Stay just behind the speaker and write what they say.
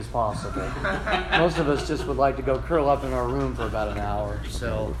possible. Most of us just would like to go curl up in our room for about an hour.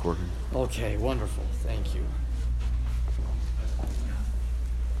 So, okay, wonderful. Thank you.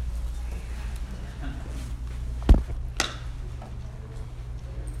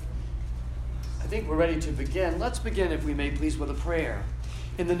 I think we're ready to begin. Let's begin, if we may, please, with a prayer.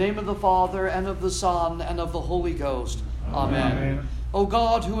 In the name of the Father, and of the Son, and of the Holy Ghost. Amen. Amen. O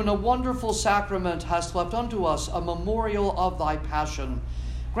God, who in a wonderful sacrament hast left unto us a memorial of thy passion,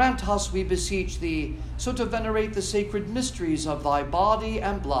 grant us, we beseech thee, so to venerate the sacred mysteries of thy body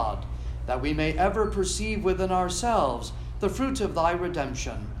and blood, that we may ever perceive within ourselves the fruit of thy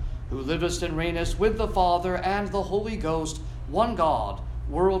redemption, who livest and reignest with the Father and the Holy Ghost, one God,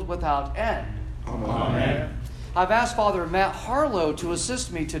 world without end. Amen. I've asked Father Matt Harlow to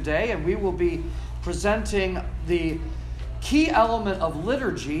assist me today, and we will be presenting the key element of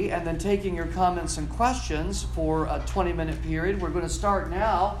liturgy and then taking your comments and questions for a 20-minute period. We're going to start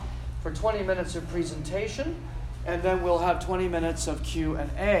now for 20 minutes of presentation, and then we'll have 20 minutes of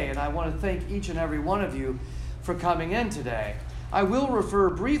Q&A. And I want to thank each and every one of you for coming in today. I will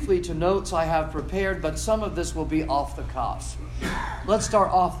refer briefly to notes I have prepared, but some of this will be off the cuff. Let's start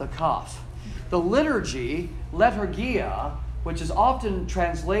off the cuff. The liturgy, liturgia, which is often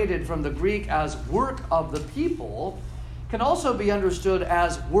translated from the Greek as work of the people, can also be understood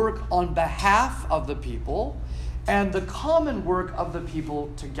as work on behalf of the people and the common work of the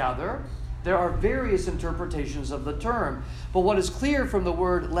people together. There are various interpretations of the term, but what is clear from the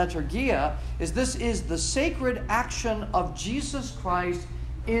word liturgia is this is the sacred action of Jesus Christ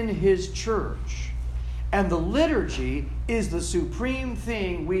in his church. And the liturgy is the supreme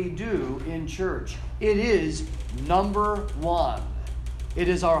thing we do in church. It is number one. It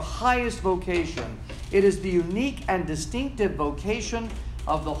is our highest vocation. It is the unique and distinctive vocation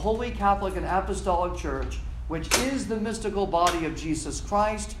of the Holy Catholic and Apostolic Church, which is the mystical body of Jesus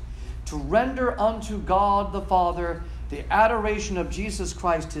Christ, to render unto God the Father the adoration of Jesus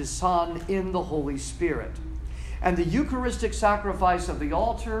Christ, his Son, in the Holy Spirit. And the Eucharistic sacrifice of the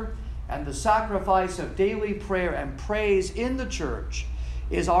altar and the sacrifice of daily prayer and praise in the church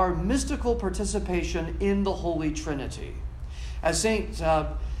is our mystical participation in the Holy Trinity. As St.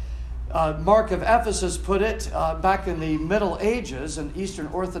 Mark of Ephesus put it back in the Middle Ages, an Eastern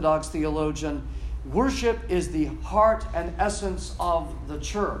Orthodox theologian, worship is the heart and essence of the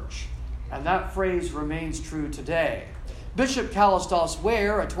church. And that phrase remains true today. Bishop Kallistos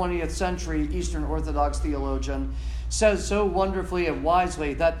Ware, a 20th century Eastern Orthodox theologian, says so wonderfully and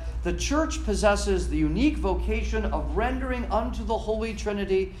wisely that the church possesses the unique vocation of rendering unto the Holy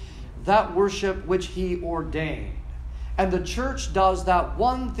Trinity that worship which he ordained. And the church does that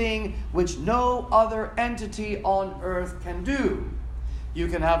one thing which no other entity on earth can do. You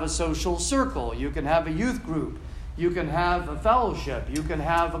can have a social circle, you can have a youth group, you can have a fellowship, you can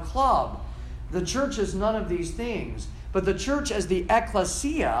have a club. The church is none of these things. But the church as the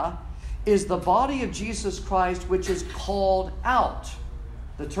ecclesia is the body of Jesus Christ which is called out.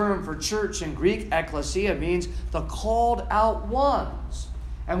 The term for church in Greek, ecclesia, means the called out ones.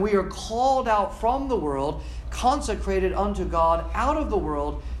 And we are called out from the world, consecrated unto God out of the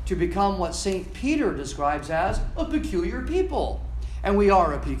world to become what St. Peter describes as a peculiar people. And we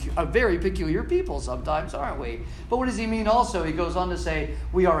are a very peculiar people sometimes, aren't we? But what does he mean also? He goes on to say,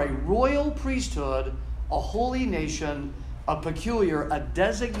 we are a royal priesthood, a holy nation, a peculiar, a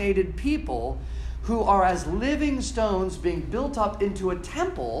designated people who are as living stones being built up into a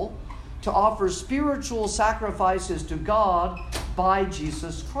temple to offer spiritual sacrifices to God by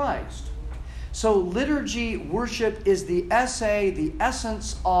Jesus Christ. So liturgy, worship, is the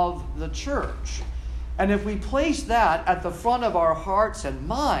essence of the church. And if we place that at the front of our hearts and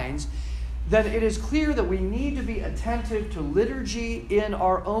minds, then it is clear that we need to be attentive to liturgy in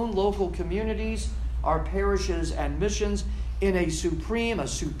our own local communities, our parishes and missions, in a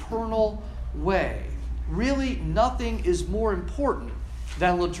supernal way. Really, nothing is more important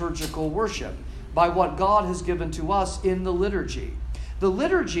than liturgical worship by what God has given to us in the liturgy. The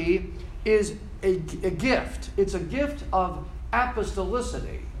liturgy is a gift. It's a gift of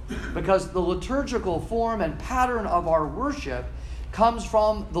apostolicity, because the liturgical form and pattern of our worship comes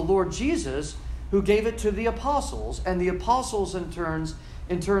from the Lord Jesus, who gave it to the apostles, and the apostles in turn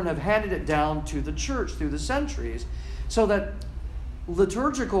have handed it down to the church through the centuries, so that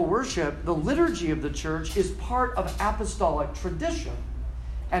liturgical worship, the liturgy of the church, is part of apostolic tradition,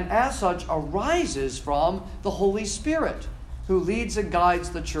 and as such arises from the Holy Spirit, who leads and guides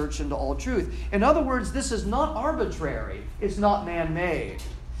the church into all truth. In other words, this is not arbitrary. It's not man-made.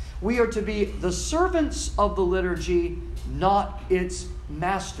 We are to be the servants of the liturgy, not its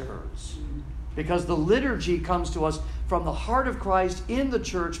masters, because the liturgy comes to us from the heart of Christ in the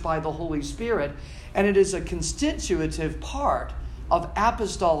church by the Holy Spirit, and it is a constitutive part of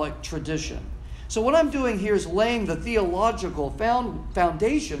apostolic tradition. So what I'm doing here is laying the theological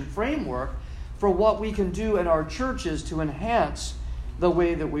foundation framework for what we can do in our churches to enhance the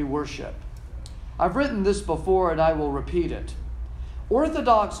way that we worship. I've written this before and I will repeat it.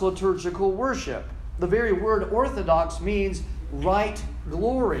 Orthodox liturgical worship. The very word orthodox means right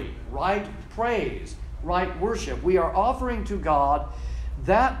glory, right praise, right worship. We are offering to God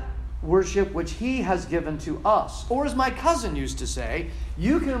that worship which He has given to us. Or as my cousin used to say,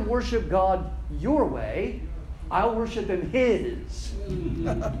 you can worship God your way, I'll worship Him His.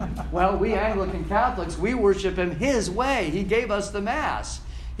 Well, we Anglican Catholics, we worship Him His way. He gave us the Mass.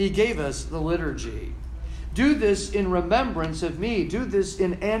 He gave us the liturgy. Do this in remembrance of me. Do this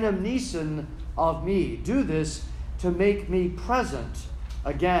in anamnesis of me. Do this to make me present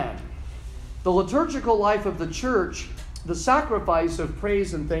again. The liturgical life of the church, the sacrifice of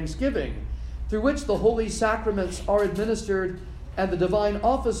praise and thanksgiving, through which the holy sacraments are administered and the divine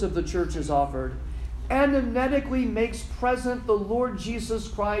office of the church is offered, anamnetically makes present the Lord Jesus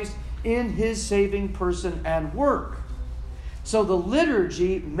Christ in His saving person and work. So the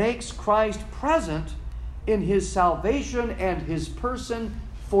liturgy makes Christ present in His salvation and His person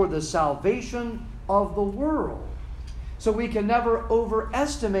for the salvation of the world. So we can never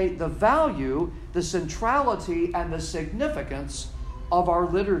overestimate the value, the centrality, and the significance of our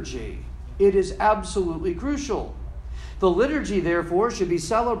liturgy. It is absolutely crucial. The liturgy, therefore, should be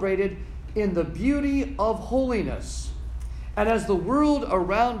celebrated in the beauty of holiness. And as the world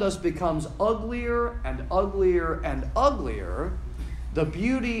around us becomes uglier and uglier and uglier, the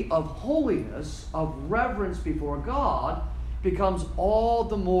beauty of holiness, of reverence before God, becomes all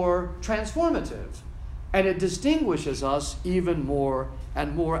the more transformative. And it distinguishes us even more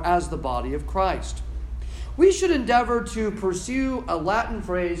and more as the body of Christ. We should endeavor to pursue a Latin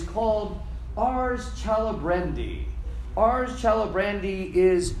phrase called ars celebrandi. Ars celebrandi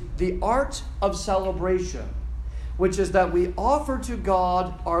is the art of celebration, which is that we offer to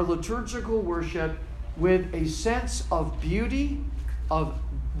God our liturgical worship with a sense of beauty, of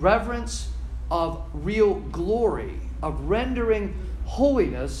reverence, of real glory, of rendering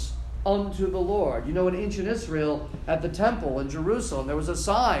holiness unto the Lord. You know, in ancient Israel, at the temple in Jerusalem, there was a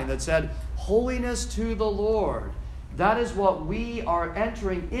sign that said, "Holiness to the Lord." That is what we are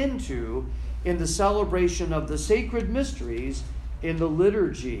entering into in the celebration of the sacred mysteries in the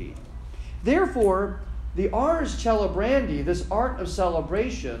liturgy. Therefore, the ars celebrandi, this art of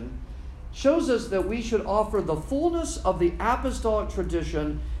celebration, shows us that we should offer the fullness of the apostolic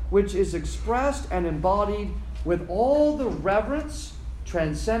tradition, which is expressed and embodied with all the reverence,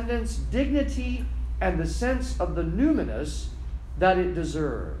 transcendence, dignity, and the sense of the numinous that it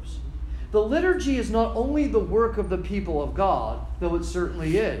deserves. The liturgy is not only the work of the people of God, though it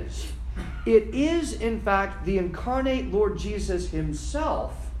certainly is. It is, in fact, the incarnate Lord Jesus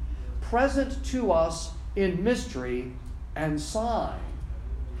Himself present to us in mystery and sign.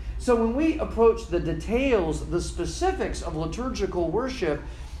 So when we approach the details, the specifics of liturgical worship,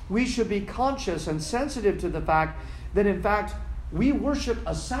 we should be conscious and sensitive to the fact that, in fact, we worship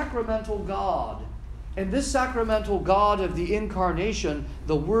a sacramental God. And this sacramental God of the incarnation,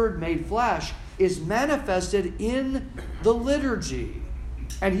 the Word made flesh, is manifested in the liturgy.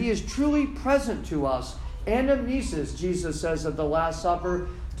 And He is truly present to us. Anamnesis, Jesus says at the Last Supper,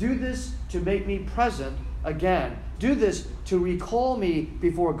 do this to make me present again. Do this to recall me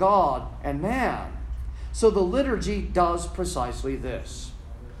before God and man. So the liturgy does precisely this.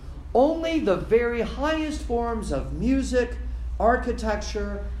 Only the very highest forms of music,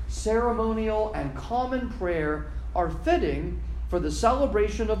 architecture, ceremonial, and common prayer are fitting for the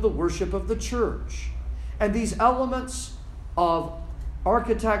celebration of the worship of the church. And these elements of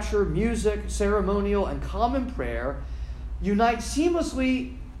architecture, music, ceremonial, and common prayer unite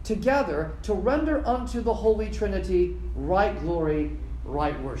seamlessly together to render unto the Holy Trinity right glory,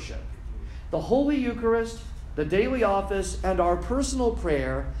 right worship. The Holy Eucharist, the daily office, and our personal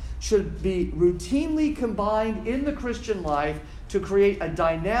prayer should be routinely combined in the Christian life to create a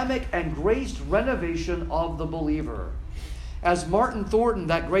dynamic and graced renovation of the believer. As Martin Thornton,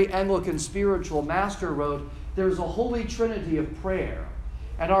 that great Anglican spiritual master, wrote, there's a holy trinity of prayer,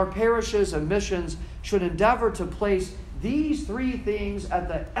 and our parishes and missions should endeavor to place these three things at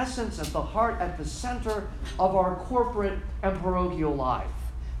the essence, at the heart, at the center of our corporate and parochial life.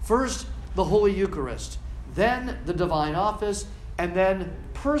 First, the Holy Eucharist, then the divine office, and then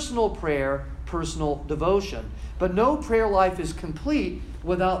personal prayer, personal devotion. But no prayer life is complete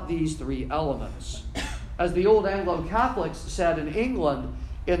without these three elements. As the old Anglo-Catholics said in England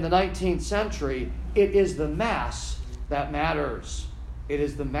in the 19th century, it is the Mass that matters. It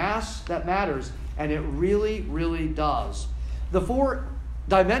is the Mass that matters, and it really, really does. The 4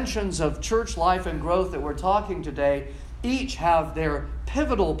 dimensions of church life and growth that we're talking today each have their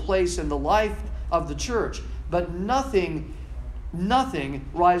pivotal place in the life of the church, but nothing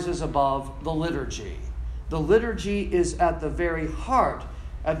rises above the liturgy. The liturgy is at the very heart,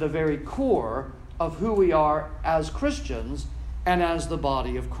 at the very core of who we are as Christians and as the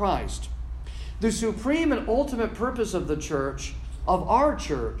body of Christ. The supreme and ultimate purpose of the church, of our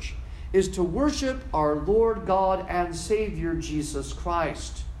church, is to worship our Lord God and Savior Jesus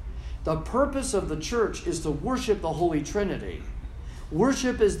Christ. The purpose of the church is to worship the Holy Trinity.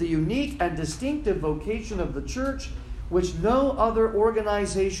 Worship is the unique and distinctive vocation of the church, which no other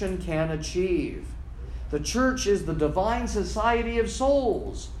organization can achieve. The church is the divine society of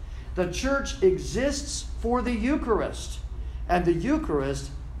souls. The church exists for the Eucharist, and the Eucharist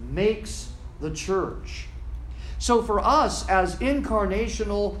makes the church. So for us as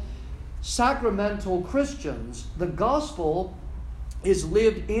incarnational, sacramental Christians, the gospel is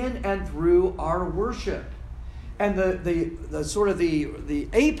lived in and through our worship. And the sort of the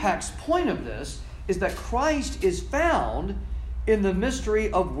apex point of this is that Christ is found in the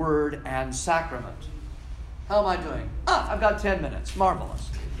mystery of word and sacrament. How am I doing? I've got 10 minutes. Marvelous.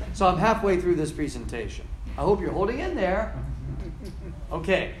 So I'm halfway through this presentation. I hope you're holding in there.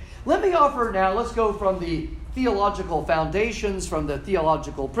 Okay. Let me offer now, let's go from the theological foundations, from the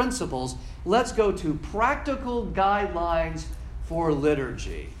theological principles. Let's go to practical guidelines for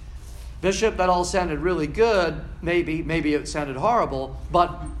liturgy. Bishop, that all sounded really good. Maybe it sounded horrible, but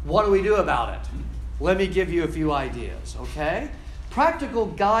what do we do about it? Let me give you a few ideas, okay? Practical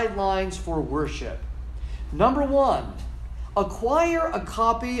guidelines for worship. Number 1, acquire a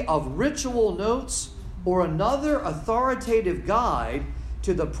copy of ritual notes or another authoritative guide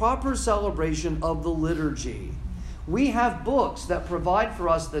to the proper celebration of the liturgy. We have books that provide for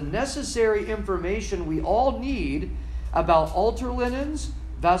us the necessary information we all need about altar linens,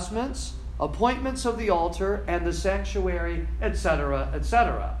 vestments, appointments of the altar and the sanctuary, etc.,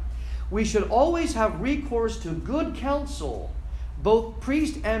 etc. We should always have recourse to good counsel. Both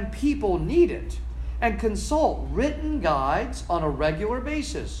priest and people need it, and consult written guides on a regular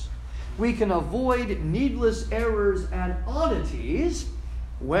basis. We can avoid needless errors and oddities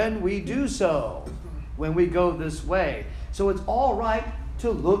when we do so, when we go this way. So it's all right to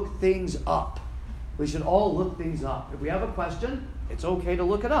look things up. We should all look things up. If we have a question, it's okay to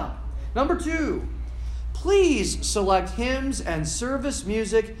look it up. Number 2, please select hymns and service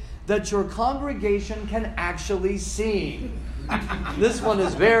music that your congregation can actually sing. This one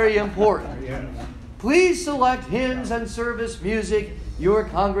is very important. Please select hymns and service music your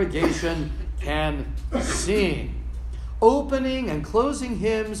congregation can sing. Opening and closing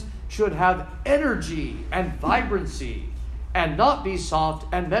hymns should have energy and vibrancy and not be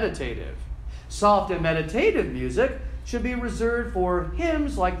soft and meditative. Soft and meditative music should be reserved for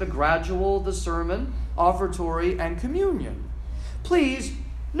hymns like the gradual, the sermon, offertory, and communion. Please,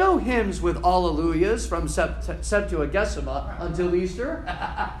 no hymns with Alleluias from Septuagesima until Easter.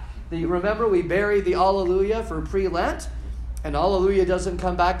 Remember, we bury the Alleluia for pre-Lent, and Alleluia doesn't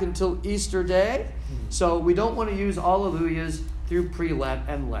come back until Easter Day. So we don't want to use Alleluias through pre-Lent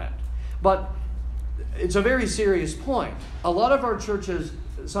and Lent. But it's a very serious point. A lot of our churches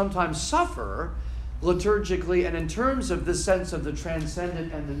sometimes suffer liturgically and in terms of the sense of the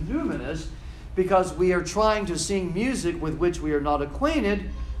transcendent and the numinous, because we are trying to sing music with which we are not acquainted,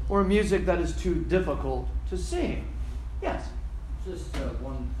 or music that is too difficult to sing. Yes? Just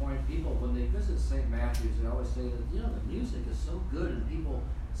one point. People, when they visit St. Matthew's, they always say that, the music is so good and people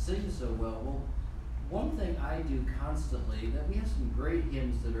sing so well. Well, one thing I do constantly, that we have some great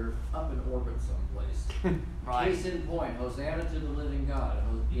hymns that are up in orbit someplace. Right. Case in point, Hosanna to the living God.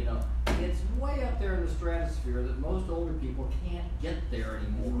 It's way up there in the stratosphere that most older people can't get there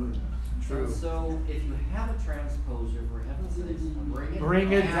anymore. True. And so if you have a transposer, for heaven's sakes,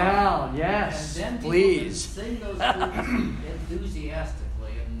 bring it down. Yes, and then please. Sing those tunes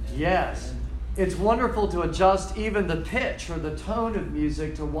enthusiastically. Yes. It's wonderful to adjust even the pitch or the tone of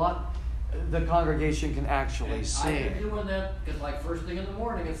music to what the congregation can actually sing. I've been doing that because, first thing in the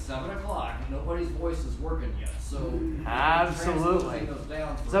morning, it's 7 o'clock, and nobody's voice is working yet. So absolutely.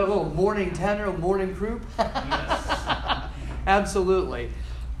 Is that a little morning tenor, morning croup? Yes. Absolutely.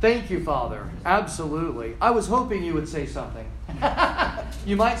 Thank you, Father. Absolutely. I was hoping you would say something.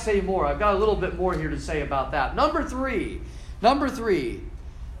 You might say more. I've got a little bit more here to say about that. Number three.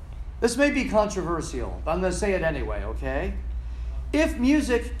 This may be controversial, but I'm going to say it anyway, okay? If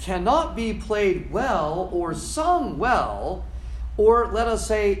music cannot be played well or sung well, Or let us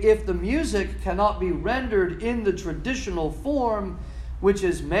say, if the music cannot be rendered in the traditional form, which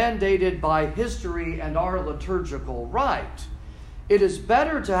is mandated by history and our liturgical rite, it is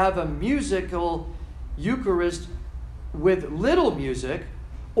better to have a musical Eucharist with little music,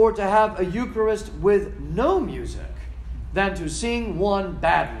 or to have a Eucharist with no music, than to sing one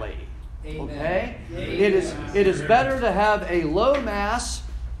badly. Amen. Okay? Amen. It is better to have a low Mass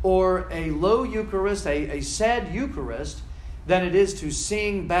or a low Eucharist, a sad Eucharist, than it is to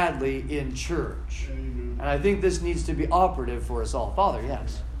sing badly in church. Amen. And I think this needs to be operative for us all. Father,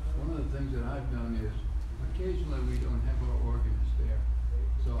 yes? One of the things that I've done is, occasionally we don't have our organist there,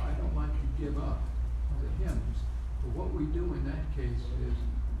 so I don't want to give up the hymns. But what we do in that case is,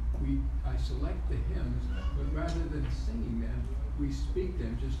 I select the hymns, but rather than singing them, we speak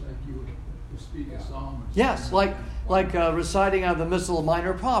them just like you would speak a psalm. Yes, like reciting out of the Missal of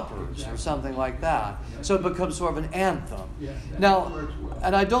Minor Prophets or something like that. So it becomes sort of an anthem. Yeah, Now, works well.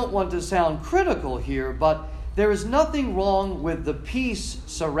 and I don't want to sound critical here, but there is nothing wrong with the peace,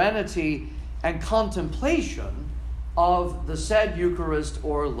 serenity, and contemplation of the said Eucharist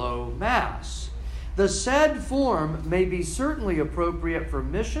or low Mass. The said form may be certainly appropriate for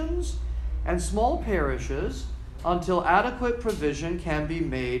missions and small parishes until adequate provision can be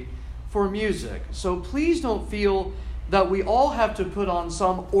made for music. So please don't feel that we all have to put on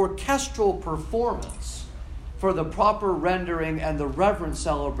some orchestral performance for the proper rendering and the reverent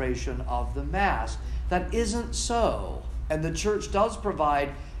celebration of the Mass. That isn't so. And the Church does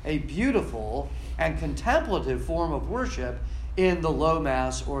provide a beautiful and contemplative form of worship in the low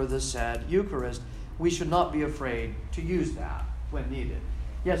Mass or the said Eucharist. We should not be afraid to use that when needed.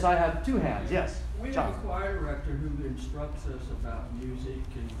 Yes, I have two hands. Yes, We have John. a choir director who instructs us about music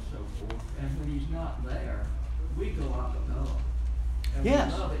and so forth, and when he's not there, we go a cappella. And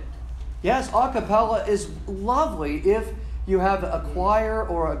Yes. we love it. Yes, a cappella is lovely if you have a choir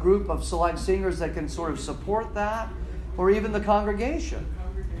or a group of select singers that can sort of support that, or even the congregation.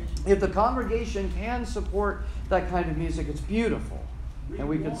 If the congregation can support that kind of music, it's beautiful. And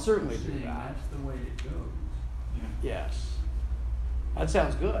we can want to certainly do sing, that. That's the way it goes. Yes. That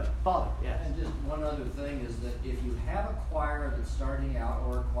sounds good. Father, yes. And just one other thing is that if you have a choir that's starting out,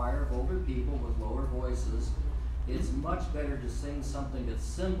 or a choir of older people with lower voices, it's much better to sing something that's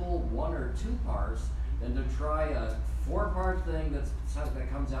simple, 1 or 2 parts, than to try a 4-part thing that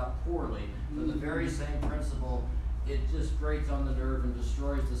comes out poorly. For the very same principle, it just grates on the nerve and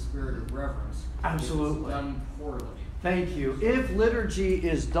destroys the spirit of reverence. Absolutely. If it's done poorly. Thank you. If liturgy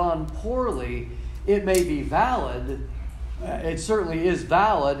is done poorly, it may be valid. It certainly is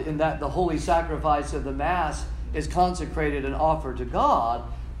valid in that the holy sacrifice of the Mass is consecrated and offered to God,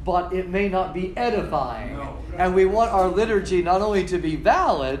 but it may not be edifying. No. And we want our liturgy not only to be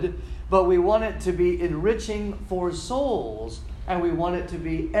valid, but we want it to be enriching for souls, and we want it to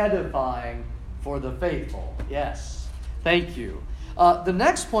be edifying for the faithful. Yes. Thank you. The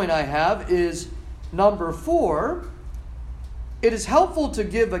next point I have is number 4. It is helpful to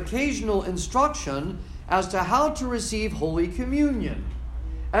give occasional instruction as to how to receive Holy Communion.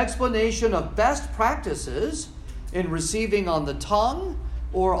 Explanation of best practices in receiving on the tongue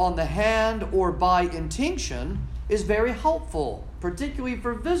or on the hand or by intinction is very helpful, particularly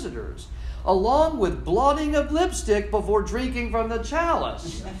for visitors, along with blotting of lipstick before drinking from the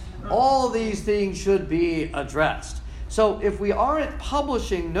chalice. All of these things should be addressed. So if we aren't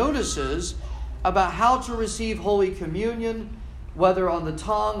publishing notices about how to receive Holy Communion, whether on the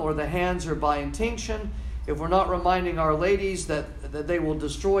tongue or the hands or by intinction, if we're not reminding our ladies that they will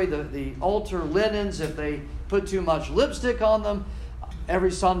destroy the altar linens if they put too much lipstick on them.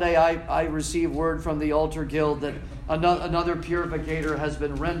 Every Sunday I receive word from the altar guild that another purificator has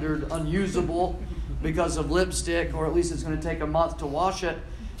been rendered unusable because of lipstick, or at least it's going to take a month to wash it.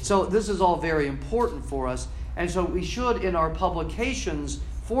 So this is all very important for us. And so we should, in our publications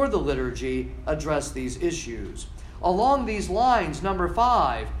for the liturgy, address these issues. Along these lines, number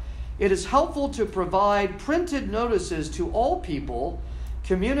 5, it is helpful to provide printed notices to all people,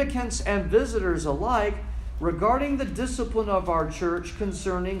 communicants and visitors alike, regarding the discipline of our church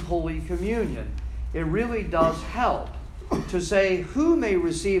concerning Holy Communion. It really does help to say who may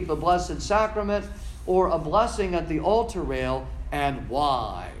receive the Blessed Sacrament or a blessing at the altar rail and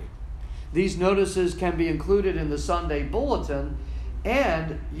why. These notices can be included in the Sunday bulletin,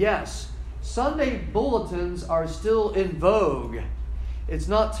 and yes, Sunday bulletins are still in vogue. It's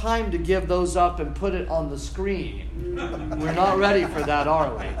not time to give those up and put it on the screen. We're not ready for that,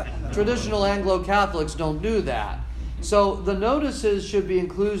 are we? Traditional Anglo-Catholics don't do that. So the notices should be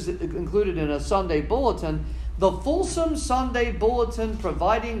included in a Sunday bulletin. The fulsome Sunday bulletin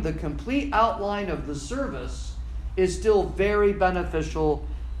providing the complete outline of the service is still very beneficial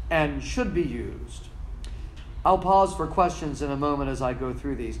and should be used. I'll pause for questions in a moment as I go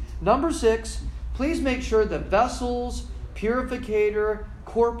through these. Number 6, please make sure that vessels, purificator,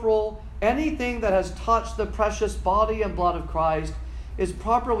 corporal, anything that has touched the precious body and blood of Christ is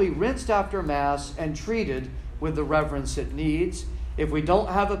properly rinsed after Mass and treated with the reverence it needs. If we don't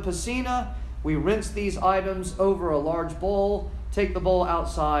have a piscina, we rinse these items over a large bowl, take the bowl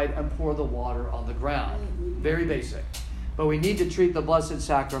outside, and pour the water on the ground. Very basic. But we need to treat the Blessed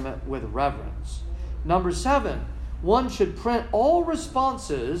Sacrament with reverence. Number 7, one should print all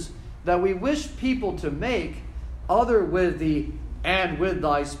responses that we wish people to make other with the "and with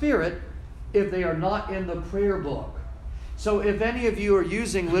thy Spirit" if they are not in the prayer book. So if any of you are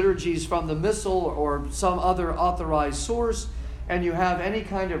using liturgies from the Missal or some other authorized source, and you have any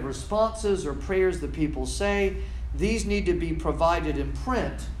kind of responses or prayers that people say, these need to be provided in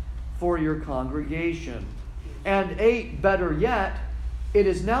print for your congregation. And 8, better yet, it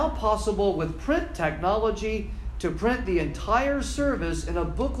is now possible with print technology to print the entire service in a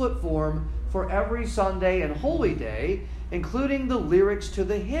booklet form for every Sunday and Holy Day, including the lyrics to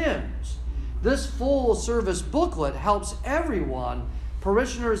the hymns. This full service booklet helps everyone,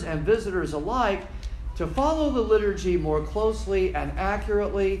 parishioners and visitors alike, to follow the liturgy more closely and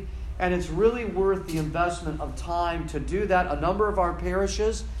accurately, and it's really worth the investment of time to do that. A number of our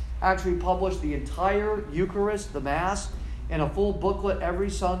parishes actually publish the entire Eucharist, the Mass, in a full booklet every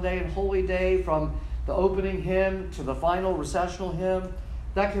Sunday and Holy Day, from the opening hymn to the final recessional hymn.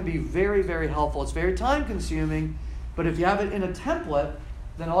 That can be very, very helpful. It's very time-consuming, but if you have it in a template,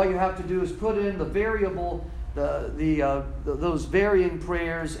 then all you have to do is put in the variable, those varying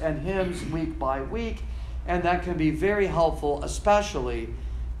prayers and hymns week by week, and that can be very helpful, especially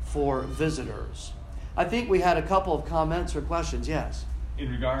for visitors. I think we had a couple of comments or questions. Yes? In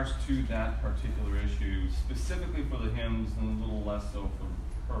regards to that particular issue, specifically for the hymns and a little less so for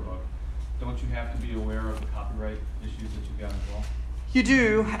the prayer book, don't you have to be aware of the copyright issues that you've got as well? You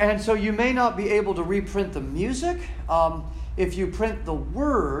do, and so you may not be able to reprint the music. If you print the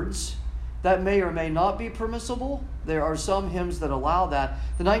words, that may or may not be permissible. There are some hymns that allow that.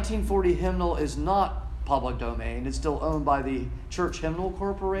 The 1940 hymnal is not public domain. It's still owned by the Church Hymnal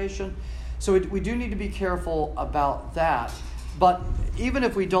Corporation. So we do need to be careful about that. But even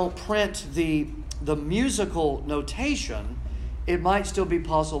if we don't print the musical notation, it might still be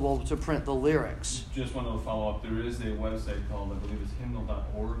possible to print the lyrics. Just wanted to follow up. There is a website called, I believe it's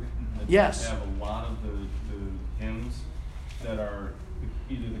hymnal.org. That Yes. does have a lot of the hymns that are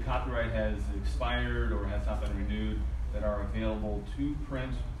either the copyright has expired or has not been renewed, that are available to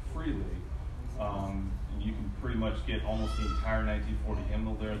print freely. And you can pretty much get almost the entire 1940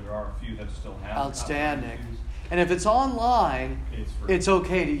 hymnal there. There are a few that still have Outstanding. And if it's online, It's free. it's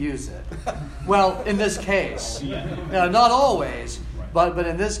okay to use it. Well, in this case. Yeah. Now, not always, Right. but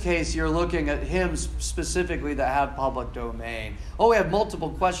in this case, you're looking at hymns specifically that have public domain. Oh, we have multiple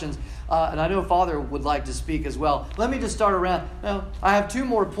questions, and I know Father would like to speak as well. Let me just start around. Now, I have 2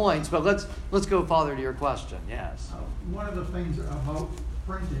 more points, but let's go, Father, to your question. Yes. One of the things about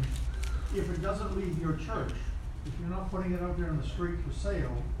printing, if it doesn't leave your church, if you're not putting it out there on the street for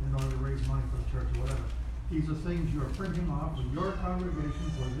sale in order to raise money for the church or whatever, these are things you're printing off with your congregation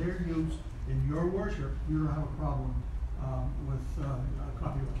for their use in your worship. You don't have a problem with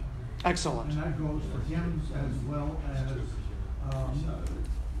copyright. Excellent. And that goes for hymns as well as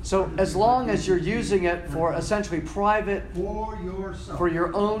So as long as you're using it for essentially private, for yourself. for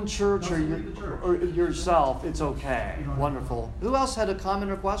your own church or, Doesn't leave the church. or yourself, it's okay. You don't have Wonderful. Who else had a comment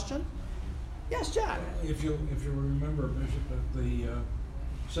or question? Yes, Jack. If you remember, Bishop, at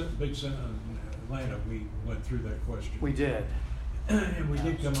the big center in Atlanta, we went through that question. We did. And we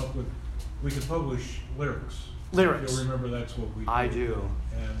did come up with, we could publish lyrics. Lyrics. If you'll remember, that's what we did. I do.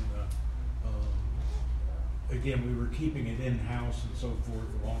 And again, we were keeping it in-house and so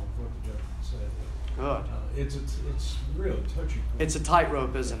forth, along with what the judge said. Good. It's real touchy. It's a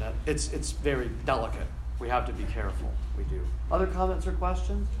tightrope, isn't it? It's very delicate. We have to be careful. We do. Other comments or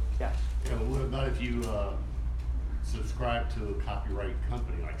questions? Yes. Yeah, but what about if you subscribe to a copyright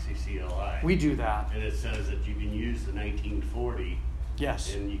company like CCLI? We do that. And it says that you can use the 1940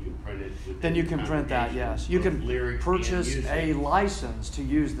 Yes. and you can print it within Then you the can print that, congregation, yes. You both can lyrics and purchase music. a license to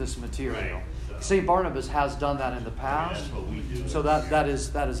use this material. Right, so- St. Barnabas has done that in the Yeah, past. that's what we do. So that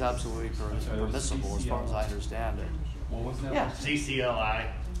is absolutely sorry, it was permissible as far as I understand it. What was that? Yeah. CCLI.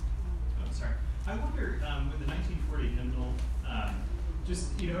 Oh, sorry. I wonder, with the 1940 hymnal,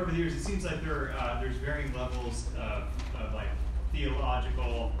 just, over the years, it seems like there's varying levels of like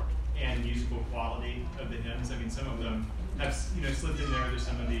theological and musical quality of the hymns. I mean, some of them have slipped in there. There's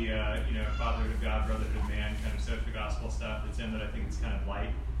some of the Fatherhood of God, Brotherhood of Man kind of social gospel stuff that's in that I think it's kind of light.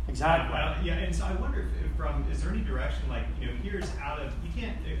 Exactly. And so I wonder if is there any direction, like, here's a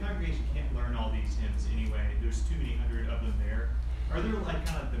congregation can't learn all these hymns anyway. There's too many hundred of them there. Are there like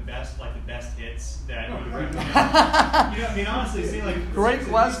kind of the best hits that you would recommend? I mean, honestly, see, like, great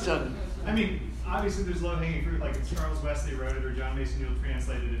question. I mean, obviously there's low hanging fruit, like if Charles Wesley wrote it or John Mason Neal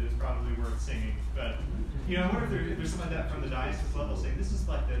translated it, it's probably worth singing. But I wonder if there's something like that from the diocese level saying this is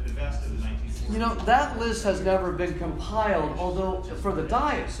like the best of the 1940s. That list has never been compiled, although for the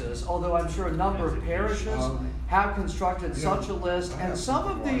diocese, although I'm sure a number of parishes have constructed such a list, and some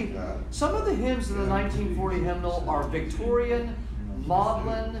of the hymns in the 1940 hymnal are Victorian,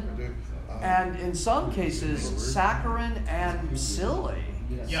 maudlin, and in some cases saccharine and silly.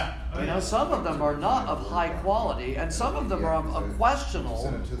 Yeah. Some of them are not of high quality, and some of them are of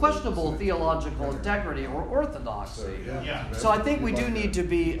questionable theological integrity or orthodoxy. Yeah. So I think we need to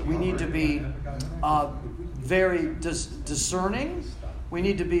be very discerning. We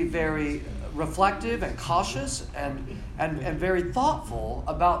need to be very reflective and cautious and very thoughtful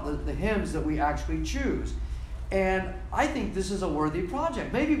about the hymns that we actually choose. And I think this is a worthy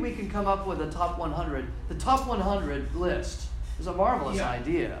project. Maybe we can come up with a top 100. The top 100 list is a marvelous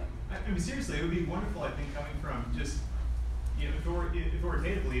idea. I mean, seriously, it would be wonderful, I think, coming from just,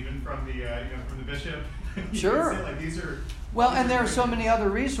 authoritatively, even from the bishop. Sure. Say, like, these are. Well, and there are so many other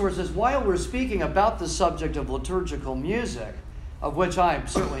resources. While we're speaking about the subject of liturgical music, of which I'm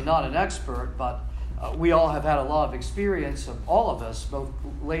certainly not an expert, but we all have had a lot of experience, all of us, both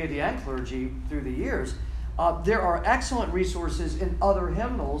laity and clergy, through the years. There are excellent resources in other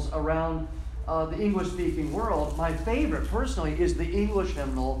hymnals around the English-speaking world. My favorite, personally, is the English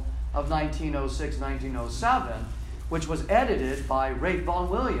hymnal of 1906-1907, which was edited by Ralph Vaughan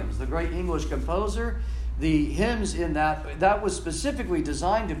Williams, the great English composer. The hymns in that was specifically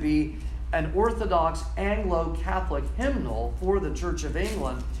designed to be an Orthodox Anglo-Catholic hymnal for the Church of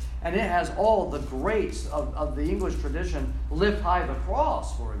England, and it has all the greats of the English tradition. Lift High the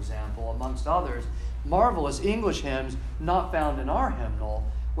Cross, for example, amongst others. Marvelous English hymns not found in our hymnal,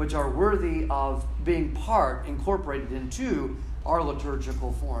 which are worthy of being incorporated into our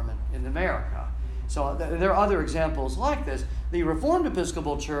liturgical form in America. So there are other examples like this. The Reformed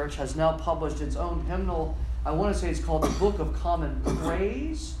Episcopal Church has now published its own hymnal. I want to say it's called the Book of Common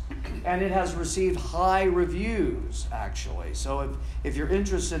Praise, and it has received high reviews, actually. So if you're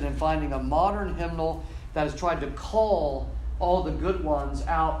interested in finding a modern hymnal that has tried to call all the good ones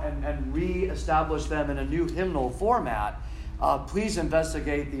out and re-establish them in a new hymnal format, please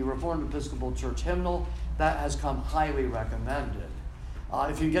investigate the Reformed Episcopal Church hymnal. That has come highly recommended.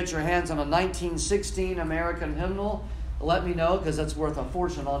 If you get your hands on a 1916 American hymnal, let me know, because that's worth a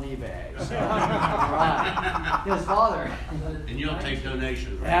fortune on eBay. So, all right. Yes, Father. And you'll take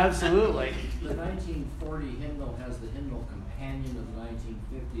donations, right? Absolutely. The 1940 hymnal has the hymnal companion of the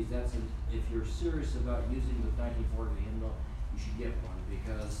 1950s. If you're serious about using the 1940 hymnal, you should get one,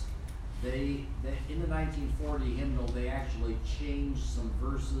 because they in the 1940 hymnal, they actually changed some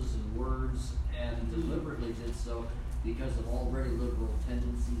verses and words, and deliberately did so because of already liberal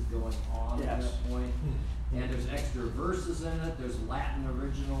tendencies going on at that point. And there's extra verses in it, there's Latin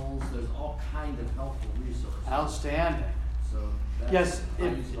originals, there's all kind of helpful resources. Outstanding. So Yes,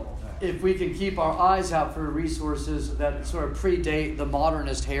 if we can keep our eyes out for resources that sort of predate the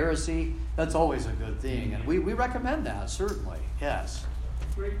modernist heresy, that's always a good thing. And we recommend that, certainly. Yes.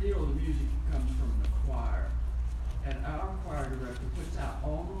 A great deal of the music comes from the choir. And our choir director puts out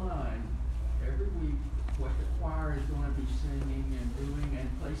online every week what the choir is going to be singing and doing,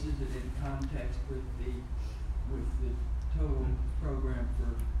 and places it in context with the total program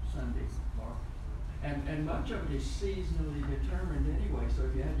for Sunday, Mark. And much of it is seasonally determined anyway, so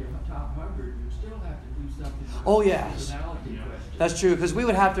if you had your top 100, you still have to do something with oh, yes. personality question. That's true, because we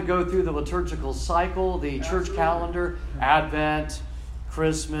would have to go through the liturgical cycle, the church calendar, Advent,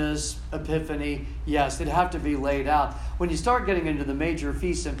 Christmas, Epiphany. Yes, it'd have to be laid out. When you start getting into the major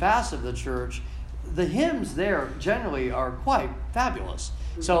feasts and fasts of the church, the hymns there generally are quite fabulous.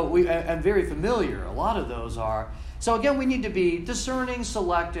 So and very familiar. A lot of those are. So again, we need to be discerning,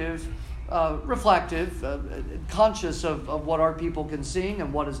 selective, reflective, conscious of what our people can sing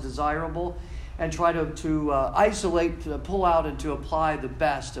and what is desirable, and try to isolate, to pull out, and to apply the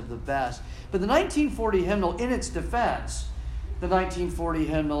best of the best. But the 1940 hymnal, in its defense, the 1940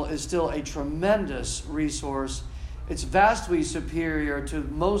 hymnal is still a tremendous resource. It's vastly superior to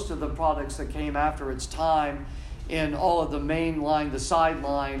most of the products that came after its time in all of the main line, the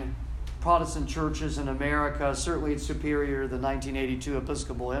sideline Protestant churches in America. Certainly it's superior to the 1982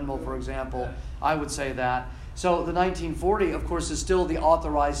 Episcopal Hymnal, for example. I would say that. So the 1940, of course, is still the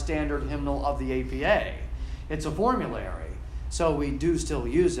authorized standard hymnal of the APA. It's a formulary. So we do still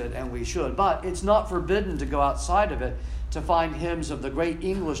use it, and we should. But it's not forbidden to go outside of it to find hymns of the great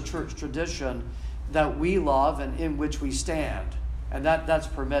English church tradition that we love and in which we stand. And that's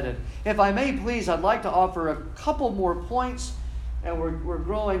permitted. If I may, please, I'd like to offer a couple more points, and we're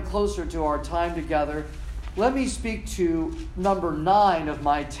growing closer to our time together. Let me speak to number 9 of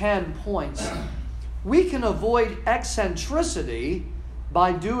my 10 points. We can avoid eccentricity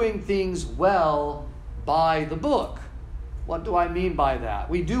by doing things well by the book. What do I mean by that?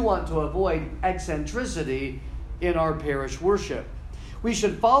 We do want to avoid eccentricity in our parish worship. We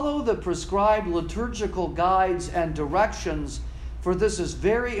should follow the prescribed liturgical guides and directions, for this is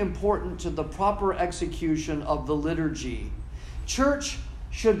very important to the proper execution of the liturgy. Church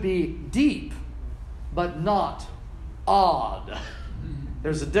should be deep, but not odd.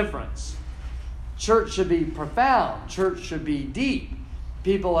 There's a difference. Church should be profound. Church should be deep.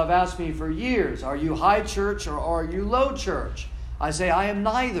 People have asked me for years, are you high church or are you low church? I say, I am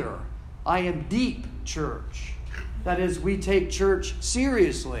neither. I am deep church. That is, we take church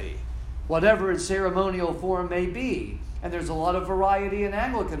seriously, whatever its ceremonial form may be. And there's a lot of variety in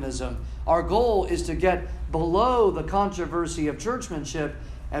Anglicanism. Our goal is to get below the controversy of churchmanship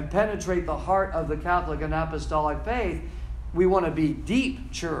and penetrate the heart of the Catholic and Apostolic faith. We want to be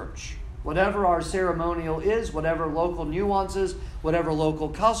deep church. Whatever our ceremonial is, whatever local nuances, whatever local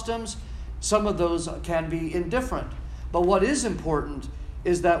customs, some of those can be indifferent. But what is important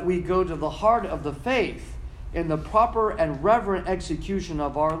is that we go to the heart of the faith in the proper and reverent execution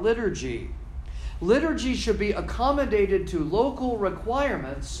of our liturgy. Liturgy should be accommodated to local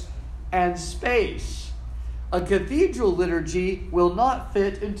requirements and space. A cathedral liturgy will not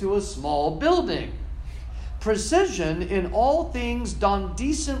fit into a small building. Precision in all things done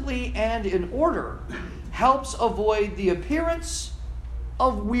decently and in order helps avoid the appearance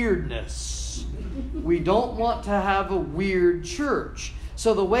of weirdness. We don't want to have a weird church.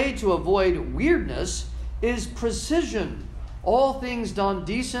 So the way to avoid weirdness is precision. All things done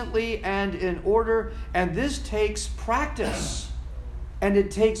decently and in order, and this takes practice, and it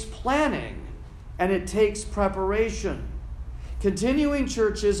takes planning, and it takes preparation. Continuing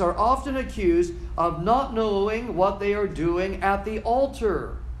churches are often accused of not knowing what they are doing at the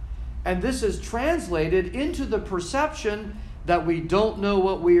altar. And this is translated into the perception that we don't know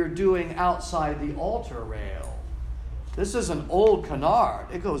what we are doing outside the altar rail. This is an old canard.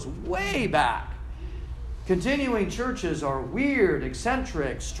 It goes way back. Continuing churches are weird,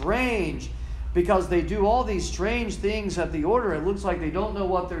 eccentric, strange, because they do all these strange things at the altar. It looks like they don't know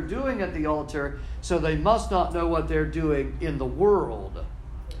what they're doing at the altar, so they must not know what they're doing in the world.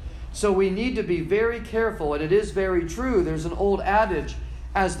 So we need to be very careful, and it is very true. There's an old adage,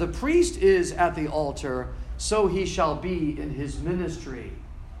 as the priest is at the altar, so he shall be in his ministry.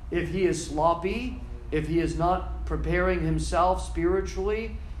 If he is sloppy, if he is not preparing himself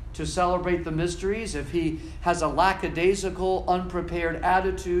spiritually to celebrate the mysteries, if he has a lackadaisical, unprepared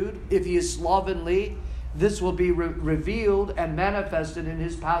attitude, if he is slovenly, this will be revealed and manifested in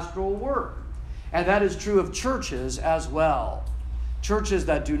his pastoral work. And that is true of churches as well. Churches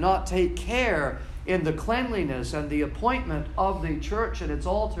that do not take care in the cleanliness and the appointment of the church and its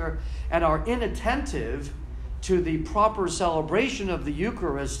altar and are inattentive to the proper celebration of the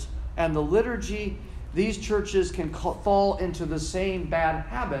Eucharist and the liturgy, these churches can fall into the same bad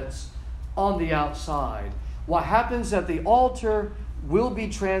habits on the outside. What happens at the altar will be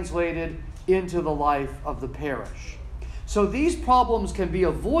translated into the life of the parish. So these problems can be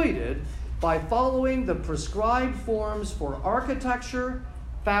avoided by following the prescribed forms for architecture,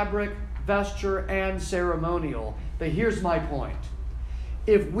 fabric, vesture, and ceremonial. But here's my point.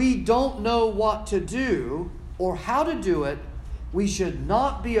 If we don't know what to do or how to do it, we should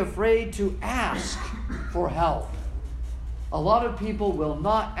not be afraid to ask for help. A lot of people will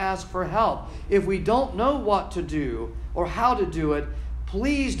not ask for help. If we don't know what to do or how to do it,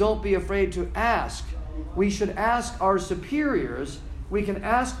 please don't be afraid to ask. We should ask our superiors. We can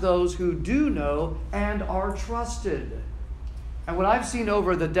ask those who do know and are trusted. And what I've seen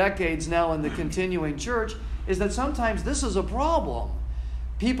over the decades now in the continuing church is that sometimes this is a problem.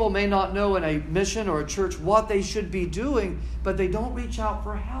 People may not know in a mission or a church what they should be doing, but they don't reach out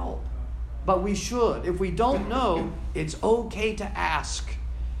for help. But we should. If we don't know, it's okay to ask.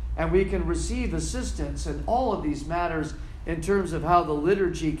 And we can receive assistance in all of these matters in terms of how the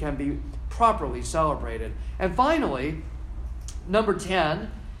liturgy can be properly celebrated. And finally, number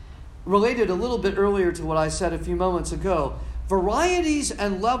 10, related a little bit earlier to what I said a few moments ago, Varieties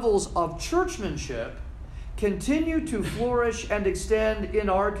and levels of churchmanship continue to flourish and extend in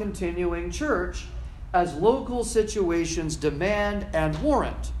our continuing church as local situations demand and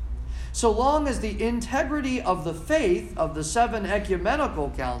warrant, so long as the integrity of the faith of the 7 ecumenical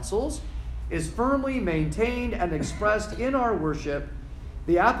councils is firmly maintained and expressed in our worship.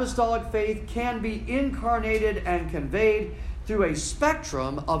 The apostolic faith can be incarnated and conveyed through a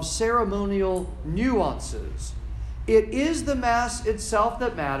spectrum of ceremonial nuances. It is the Mass itself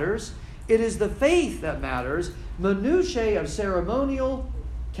that matters. It is the faith that matters. Minutiae of ceremonial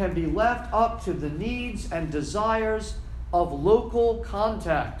can be left up to the needs and desires of local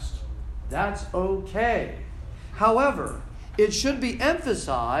context. That's okay. However, it should be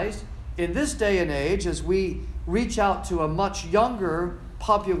emphasized in this day and age, as we reach out to a much younger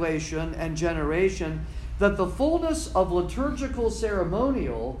population and generation, that the fullness of liturgical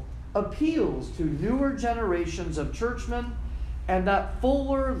ceremonial appeals to newer generations of churchmen, and that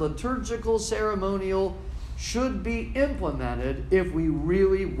fuller liturgical ceremonial should be implemented if we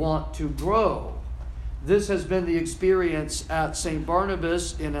really want to grow. This has been the experience at St.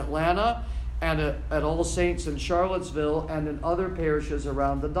 Barnabas in Atlanta and at All Saints in Charlottesville and in other parishes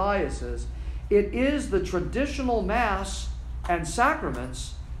around the diocese. It is the traditional Mass and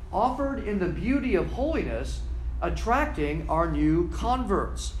sacraments offered in the beauty of holiness attracting our new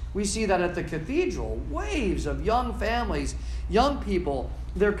converts. We see that at the cathedral, waves of young families, young people,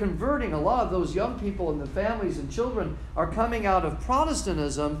 they're converting. A lot of those young people and the families and children are coming out of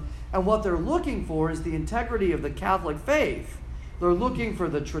Protestantism, and what they're looking for is the integrity of the Catholic faith. They're looking for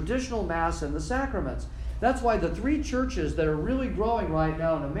the traditional Mass and the sacraments. That's why the 3 churches that are really growing right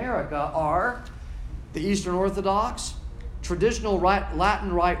now in America are the Eastern Orthodox, traditional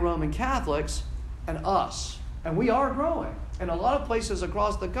Latin Rite Roman Catholics, and us. And we are growing in a lot of places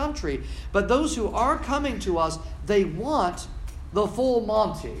across the country. But those who are coming to us, they want the full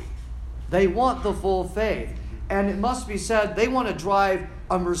Monty. They want the full faith. And it must be said, they want to drive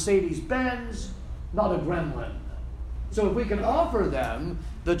a Mercedes-Benz, not a Gremlin. So if we can offer them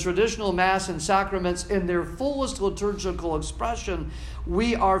the traditional Mass and sacraments in their fullest liturgical expression,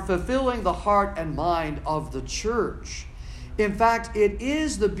 we are fulfilling the heart and mind of the church. In fact, it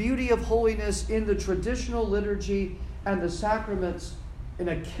is the beauty of holiness in the traditional liturgy and the sacraments in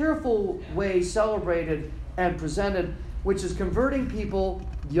a careful way celebrated and presented, which is converting people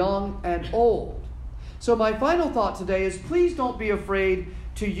young and old. So my final thought today is, please don't be afraid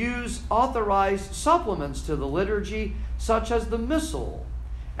to use authorized supplements to the liturgy, such as the Missal.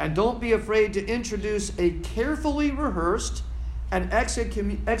 And don't be afraid to introduce a carefully rehearsed and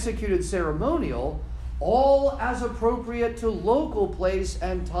executed ceremonial, all as appropriate to local place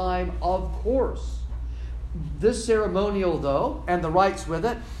and time, of course. This ceremonial, though, and the rites with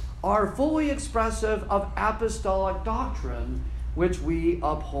it, are fully expressive of apostolic doctrine, which we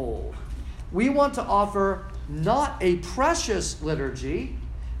uphold. We want to offer not a precious liturgy,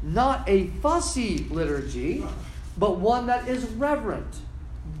 not a fussy liturgy, but one that is reverent,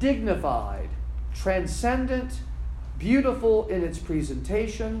 dignified, transcendent, beautiful in its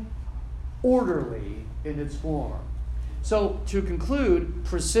presentation, orderly in its form. So, to conclude,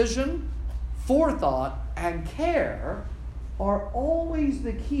 precision, forethought, and care are always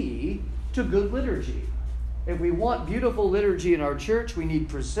the key to good liturgy. If we want beautiful liturgy in our church, we need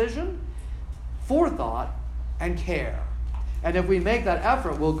precision, forethought, and care. And if we make that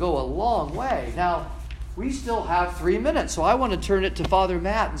effort, we'll go a long way. Now, we still have 3 minutes, so I want to turn it to Father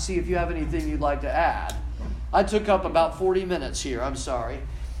Matt and see if you have anything you'd like to add. I took up about 40 minutes here. I'm sorry.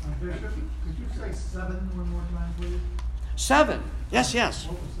 Bishop, could you say 7 one more time, please? 7. Yes.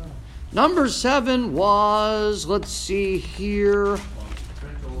 What was 7? Number 7 was, let's see here.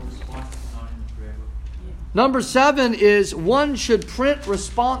 Number 7 is, one should print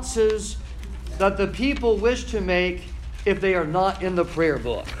responses that the people wish to make if they are not in the prayer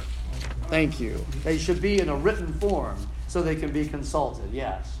book. Thank you. They should be in a written form so they can be consulted.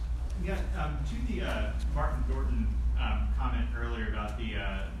 Yes. Yeah, to the Martin Thornton comment earlier about the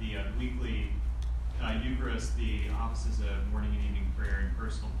weekly Eucharist, the offices of morning and evening prayer and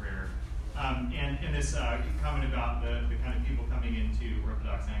personal prayer, and this comment about the kind of people coming into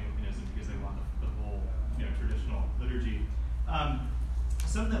Orthodox Anglicanism because they want the whole traditional liturgy.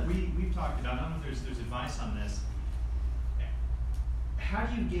 Something that we've talked about. I don't know if there's advice on this. How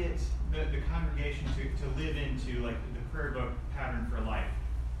do you get the congregation to live into like the prayer book pattern for life?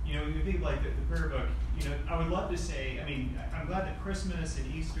 You think like the prayer book, I would love to say, I'm glad that Christmas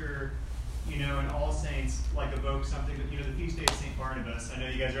and Easter, and All Saints like evoke something, but the feast day of St. Barnabas, I know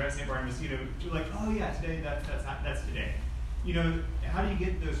you guys are at St. Barnabas, you're like, oh yeah, today that's today. you know, how do you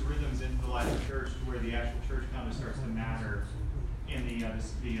get those rhythms into the life of church to where the actual church kind of starts to matter in the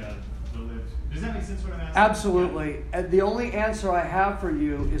lived? Does that make sense what I'm asking? Absolutely. And the only answer I have for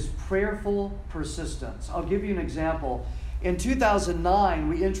you is prayerful persistence. I'll give you an example. In 2009,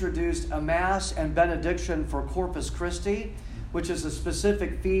 we introduced a Mass and benediction for Corpus Christi, which is a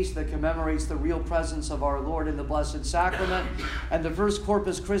specific feast that commemorates the real presence of our Lord in the Blessed Sacrament. And the first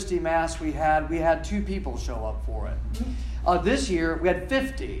Corpus Christi Mass we had 2 people show up for it. This year, we had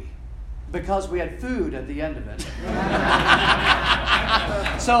 50 because we had food at the end of it.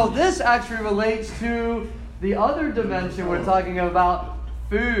 So this actually relates to the other dimension we're talking about,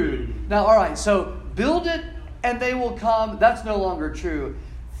 food. Now, all right, so build it and they will come. That's no longer true.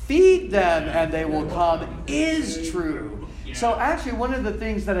 Feed them and they will come is true. So actually, one of the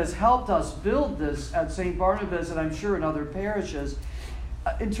things that has helped us build this at St. Barnabas, and I'm sure in other parishes,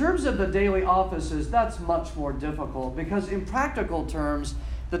 in terms of the daily offices, that's much more difficult because in practical terms,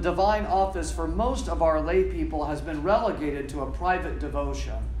 the divine office for most of our lay people has been relegated to a private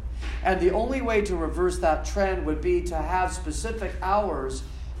devotion. And the only way to reverse that trend would be to have specific hours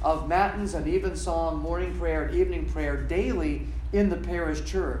of matins and evensong, morning prayer and evening prayer daily in the parish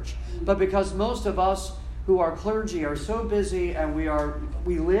church. But because most of us who are clergy are so busy and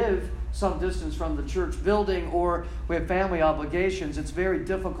we live some distance from the church building or we have family obligations, it's very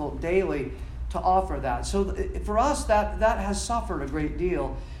difficult daily to offer that. So for us, that has suffered a great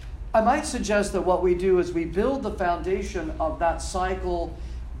deal. I might suggest that what we do is we build the foundation of that cycle,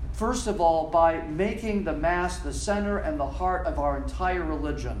 first of all, by making the Mass the center and the heart of our entire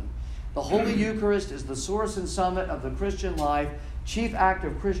religion. The Holy Eucharist is the source and summit of the Christian life, chief act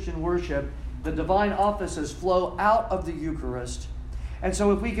of Christian worship. The divine offices flow out of the Eucharist. And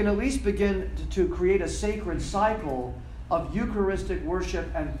so if we can at least begin to create a sacred cycle of Eucharistic worship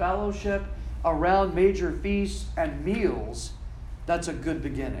and fellowship around major feasts and meals, that's a good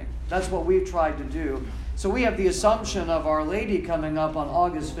beginning. That's what we've tried to do. So we have the Assumption of Our Lady coming up on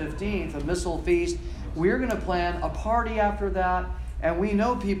August 15th, a Missal feast. We're going to plan a party after that, and we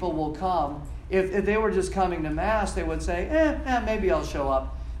know people will come. If they were just coming to Mass, they would say, maybe I'll show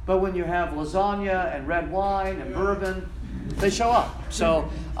up. But when you have lasagna and red wine and bourbon, they show up. So,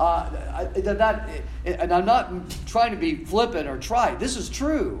 and I'm not trying to be flippant or trite. This is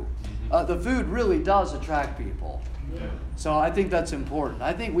true. The food really does attract people. So I think that's important.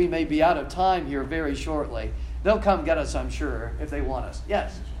 I think we may be out of time here very shortly. They'll come get us, I'm sure, if they want us.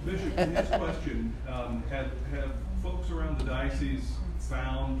 Yes? Bishop, this question, have folks around the diocese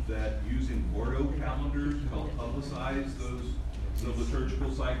found that using Ordo calendars help publicize the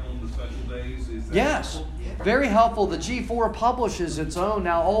liturgical cycle and the special days? Is that yes, helpful? Very helpful. The G4 publishes its own.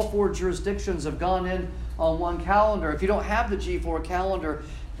 Now all 4 jurisdictions have gone in on one calendar. If you don't have the G4 calendar,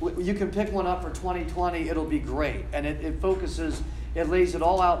 you can pick one up for 2020. It'll be great. And it focuses, it lays it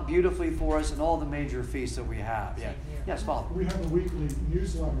all out beautifully for us and all the major feasts that we have. Yeah. Yes, Father. We have a weekly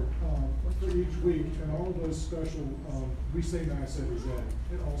newsletter for each week, and all of those special, we say Mass every day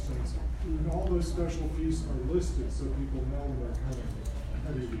at All Saints, and all those special feasts are listed so people know when they're coming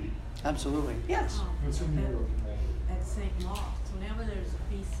every week. Absolutely. Yes. It's in the world. At St. Mark's, whenever there's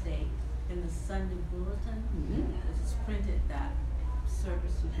a feast day in the Sunday bulletin, it's printed that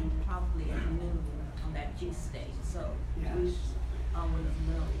service would be probably at noon on that feast day. So we always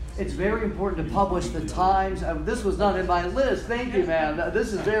know. It's very important to publish the times. This was not in my list. Thank you, ma'am.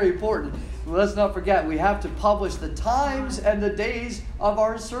 This is very important. Let's not forget, we have to publish the times and the days of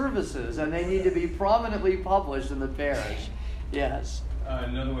our services, and they need to be prominently published in the parish. Yes.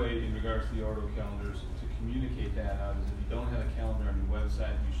 Another way in regards to the Ordo calendars to communicate that out is if you don't have a calendar on your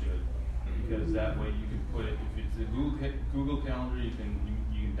website, you should, because that way you can put it. If it's a Google calendar, you can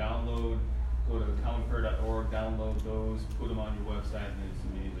download. Go to commonprayer.org, download those, put them on your website, and it's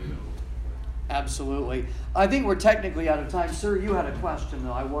immediately available. Absolutely. I think we're technically out of time. Sir, you had a question,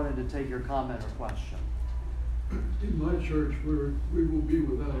 though. I wanted to take your comment or question. In my church, we will be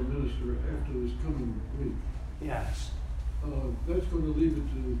without a minister after this coming week. Yes. That's going to leave it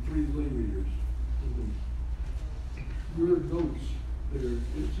to 3 lay readers. Your notes there,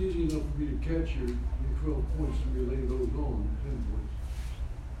 it's easy enough for me to catch your 12 points and relay those on, 10 points.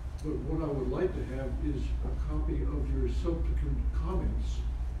 But what I would like to have is a copy of your subsequent comments.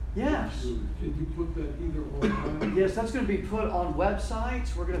 Yes. Can you put that either online? Yes, that's going to be put on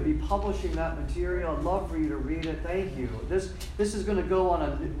websites. We're going to be publishing that material. I'd love for you to read it. Thank you. This is going to go on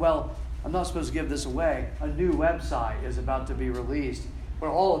I'm not supposed to give this away. A new website is about to be released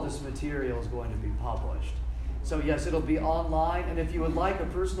where all of this material is going to be published. So yes, it'll be online. And if you would like a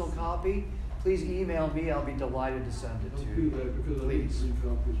personal copy, please email me. I'll be delighted to send it to Don't do you. that because I need Please. 3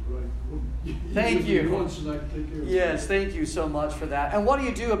 copies, right? Thank give me you. Once and I can take care of it. Yes, thank you so much for that. And what do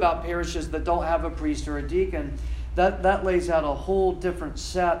you do about parishes that don't have a priest or a deacon? That lays out a whole different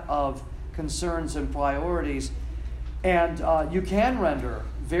set of concerns and priorities. And you can render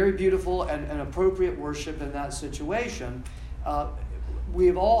very beautiful and appropriate worship in that situation.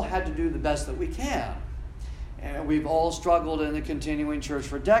 We've all had to do the best that we can. And we've all struggled in the continuing church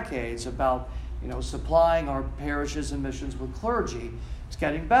for decades about, supplying our parishes and missions with clergy. It's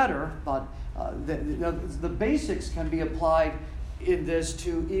getting better, but the basics can be applied in this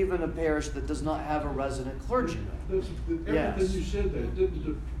to even a parish that does not have a resident clergyman. Everything Yes. you said there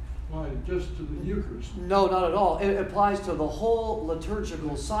didn't apply just to the Eucharist. No, not at all. It applies to the whole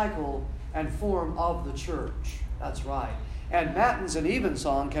liturgical cycle and form of the church. That's right. And matins and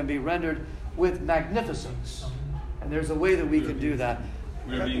evensong can be rendered with magnificence. And there's a way that we can do that.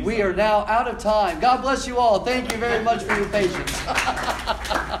 We are now out of time. God bless you all. Thank you very much for your patience.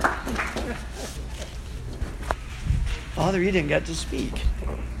 Father, you didn't get to speak.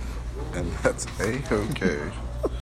 And that's A-okay.